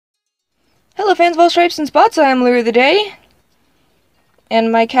Hello, fans of all stripes and spots, I am Lure of the Day.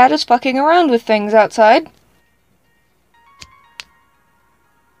 And my cat is fucking around with things outside.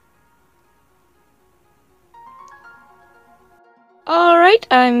 Alright,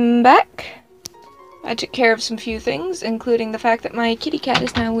 I'm back. I took care of some few things, including the fact that my kitty cat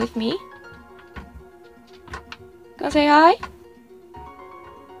is now with me. Go say hi?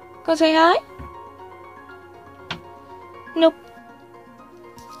 Go say hi? Nope.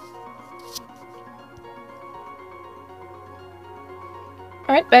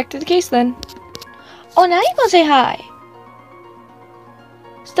 Alright, back to the case then. Oh, now you gonna say hi.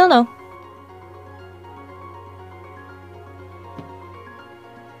 Still no.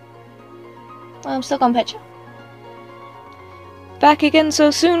 Well, I'm still gonna pet you. Back again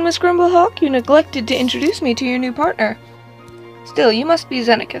so soon, Miss Grimblehawk? You neglected to introduce me to your new partner. Still, you must be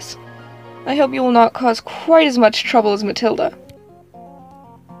Xenacus. I hope you will not cause quite as much trouble as Matilda.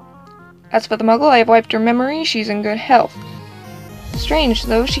 As for the Muggle, I have wiped her memory. She's in good health. Strange,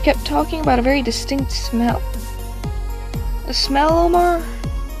 though, she kept talking about a very distinct smell. The smell, Omar?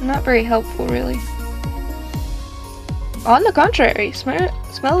 Not very helpful, really. On the contrary,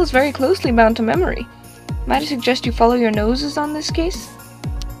 smell is very closely bound to memory. Might I suggest you follow your noses on this case?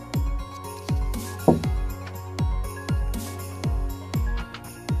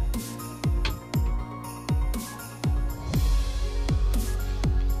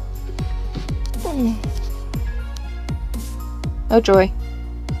 Oh joy.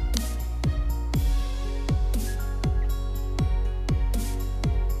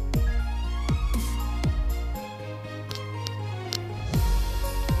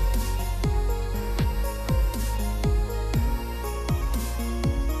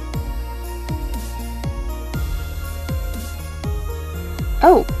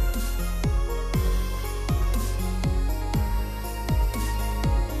 Oh.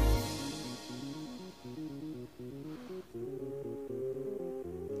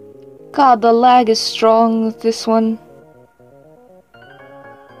 God, the lag is strong with this one.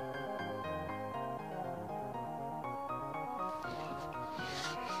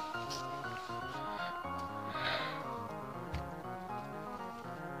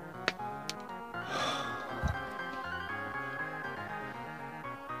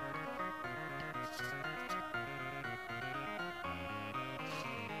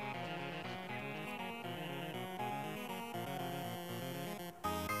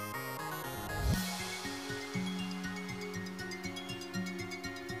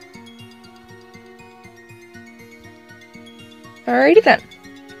 Alrighty then.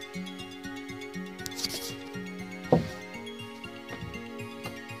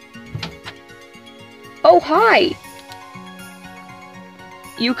 Oh, hi!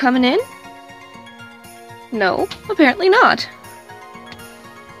 You coming in? No, apparently not.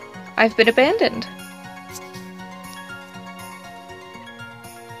 I've been abandoned.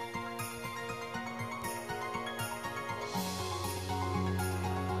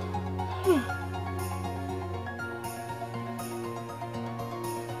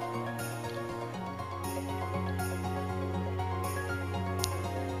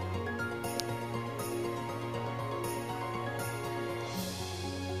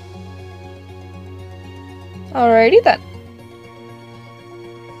 Alrighty then.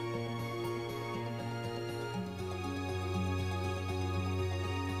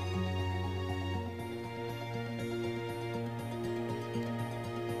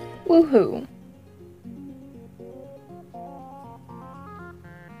 Woohoo.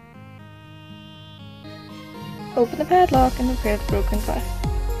 Open the padlock and repair the broken glass.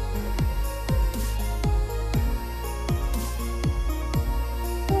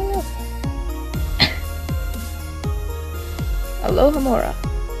 Alohomora.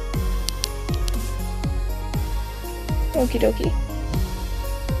 Okie dokie.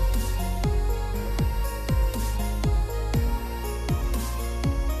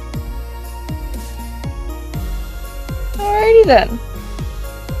 Alrighty then.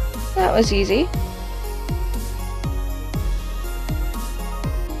 That was easy.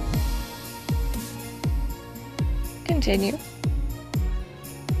 Continue.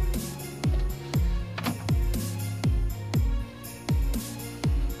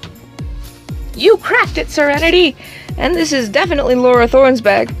 You cracked it, Serenity! And this is definitely Laura Thorne's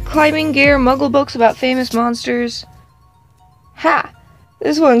bag. Climbing gear, muggle books about famous monsters. Ha!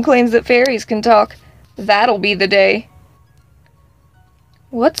 This one claims that fairies can talk. That'll be the day.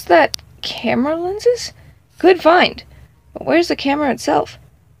 What's that? Camera lenses? Good find. But where's the camera itself?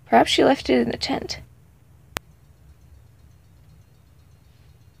 Perhaps she left it in the tent.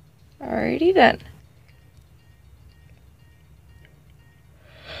 Alrighty then.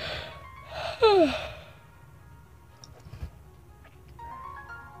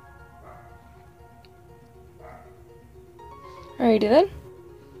 Alrighty then.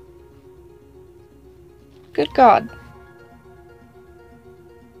 Good God.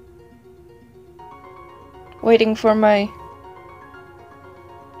 Waiting for my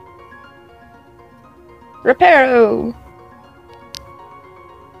Reparo!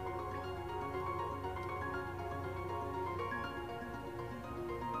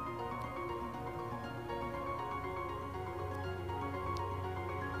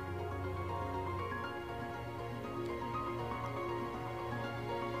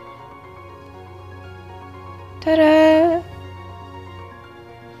 Ta-da!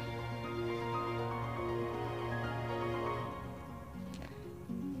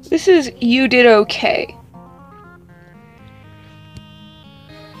 This is You Did Okay.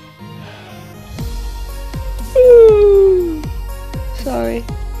 Sorry.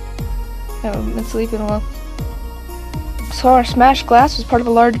 I haven't been sleeping a while. Saw our smashed glass was part of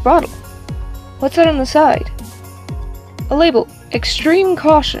a large bottle. What's that on the side? A label. Extreme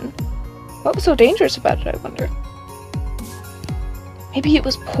caution. What was so dangerous about it, I wonder? Maybe it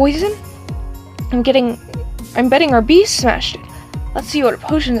was poison? I'm betting our beast smashed it. Let's see what a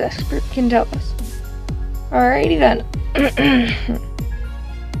potions expert can tell us. Alrighty then.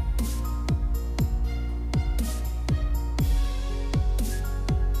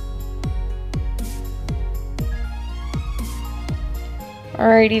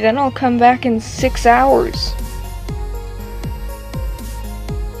 Alrighty then, I'll come back in 6 hours.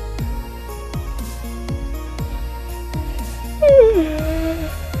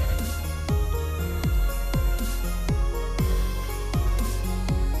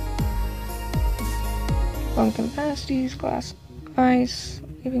 Pumpkin pasties, glass ice,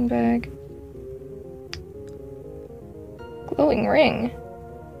 sleeping bag. Glowing ring.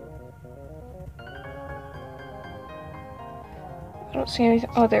 I don't see anything.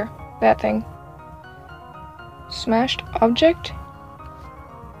 Oh, there. That thing. Smashed object?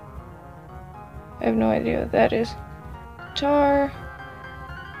 I have no idea what that is. Guitar.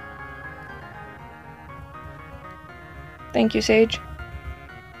 Thank you, Sage.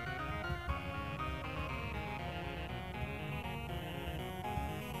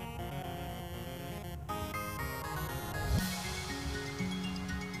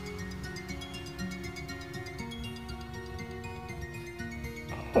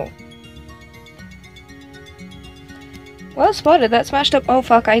 Oh. Well spotted, that smashed up. Oh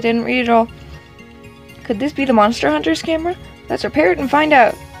fuck, I didn't read it all. Could this be the Monster Hunter's camera? Let's repair it and find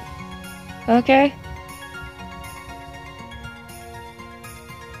out. Okay.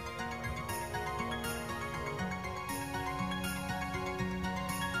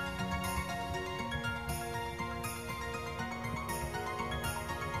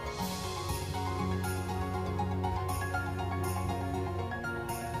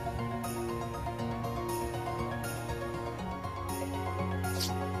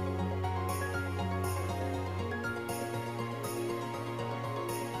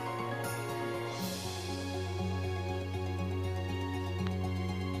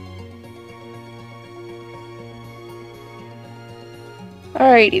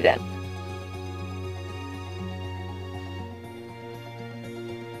 Alrighty then.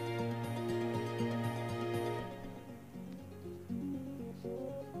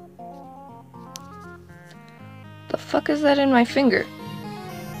 The fuck is that in my finger?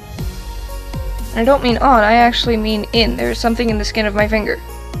 I don't mean on, I actually mean in. There's something in the skin of my finger.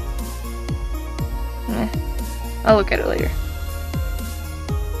 I'll look at it later.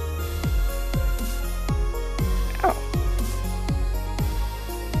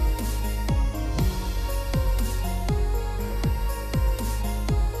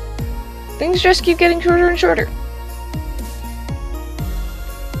 Things just keep getting shorter and shorter.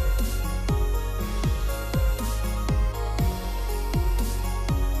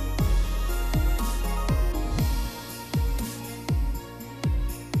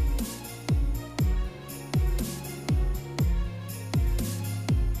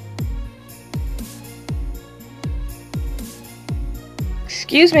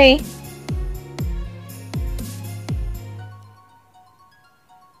 Excuse me.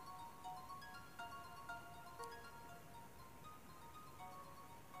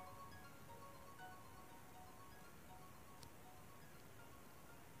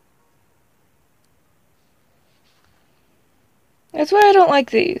 That's why I don't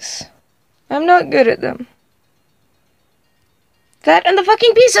like these. I'm not good at them. That and the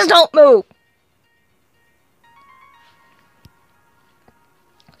fucking pieces don't move!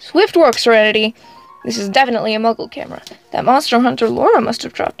 Swift work, Serenity. This is definitely a Muggle camera. That Monster Hunter Laura must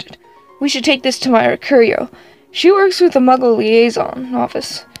have dropped it. We should take this to Myra Curio. She works with the Muggle Liaison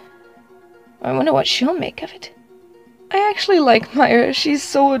Office. I wonder what she'll make of it. I actually like Myra. She's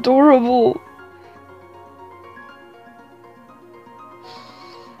so adorable.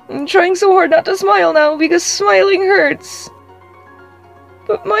 I'm trying so hard not to smile now because smiling hurts.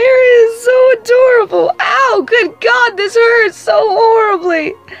 But Myra is so adorable. Ow! Good God, this hurts so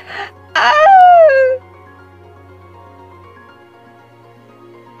horribly. Ah!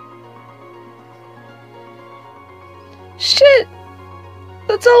 Shit!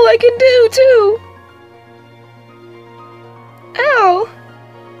 That's all I can do, too! Ow!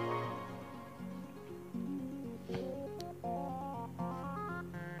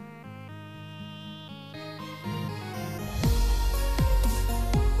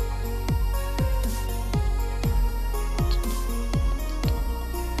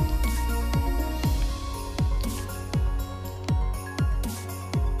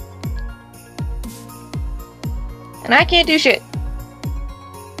 And I can't do shit.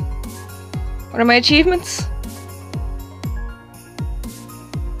 What are my achievements?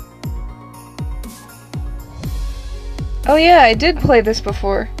 Oh yeah, I did play this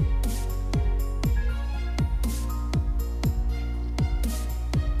before.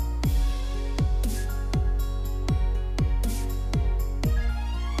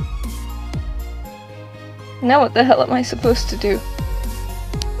 Now what the hell am I supposed to do?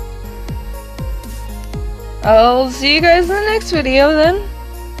 I'll see you guys in the next video then.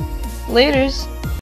 Laters.